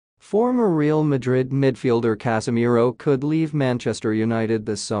Former Real Madrid midfielder Casemiro could leave Manchester United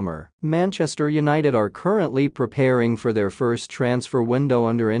this summer. Manchester United are currently preparing for their first transfer window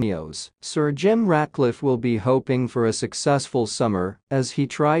under Ineos. Sir Jim Ratcliffe will be hoping for a successful summer as he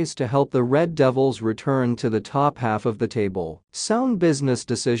tries to help the Red Devils return to the top half of the table. Sound business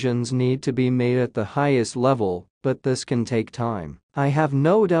decisions need to be made at the highest level, but this can take time. I have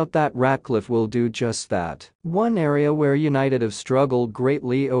no doubt that Ratcliffe will do just that. One area where United have struggled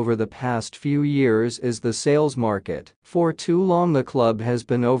greatly over the past few years is the sales market. For too long the club has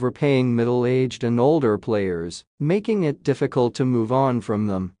been overpaying middle-aged and older players, making it difficult to move on from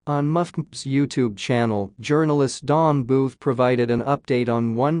them. On MUFC's YouTube channel, journalist Don Booth provided an update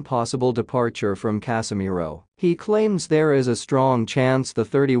on one possible departure from Casemiro. He claims there is a strong chance the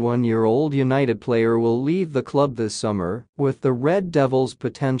 31-year-old United player will leave the club this summer, with the Red Devils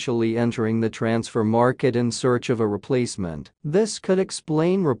potentially entering the transfer market in search of a replacement. This could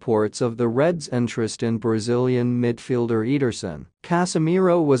explain reports of the Reds' interest in Brazilian midfielder Ederson.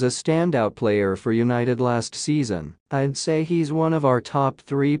 Casemiro was a standout player for United last season. I'd say he's one of our top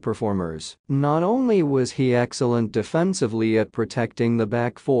 3 performers. Not only was he excellent defensively at protecting the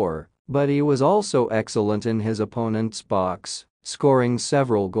back four, but he was also excellent in his opponent's box, scoring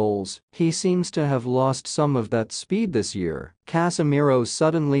several goals. He seems to have lost some of that speed this year. Casemiro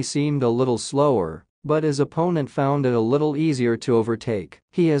suddenly seemed a little slower, but his opponent found it a little easier to overtake.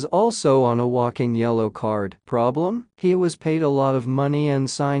 He is also on a walking yellow card. Problem? He was paid a lot of money and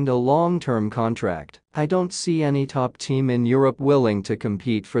signed a long-term contract. I don't see any top team in Europe willing to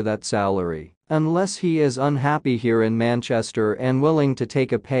compete for that salary. Unless he is unhappy here in Manchester and willing to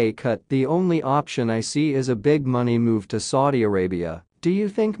take a pay cut, the only option I see is a big money move to Saudi Arabia. Do you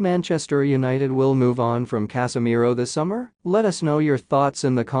think Manchester United will move on from Casemiro this summer? Let us know your thoughts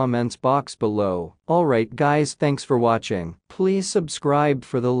in the comments box below. Alright guys, thanks for watching. Please subscribe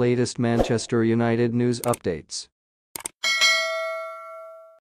for the latest Manchester United news updates.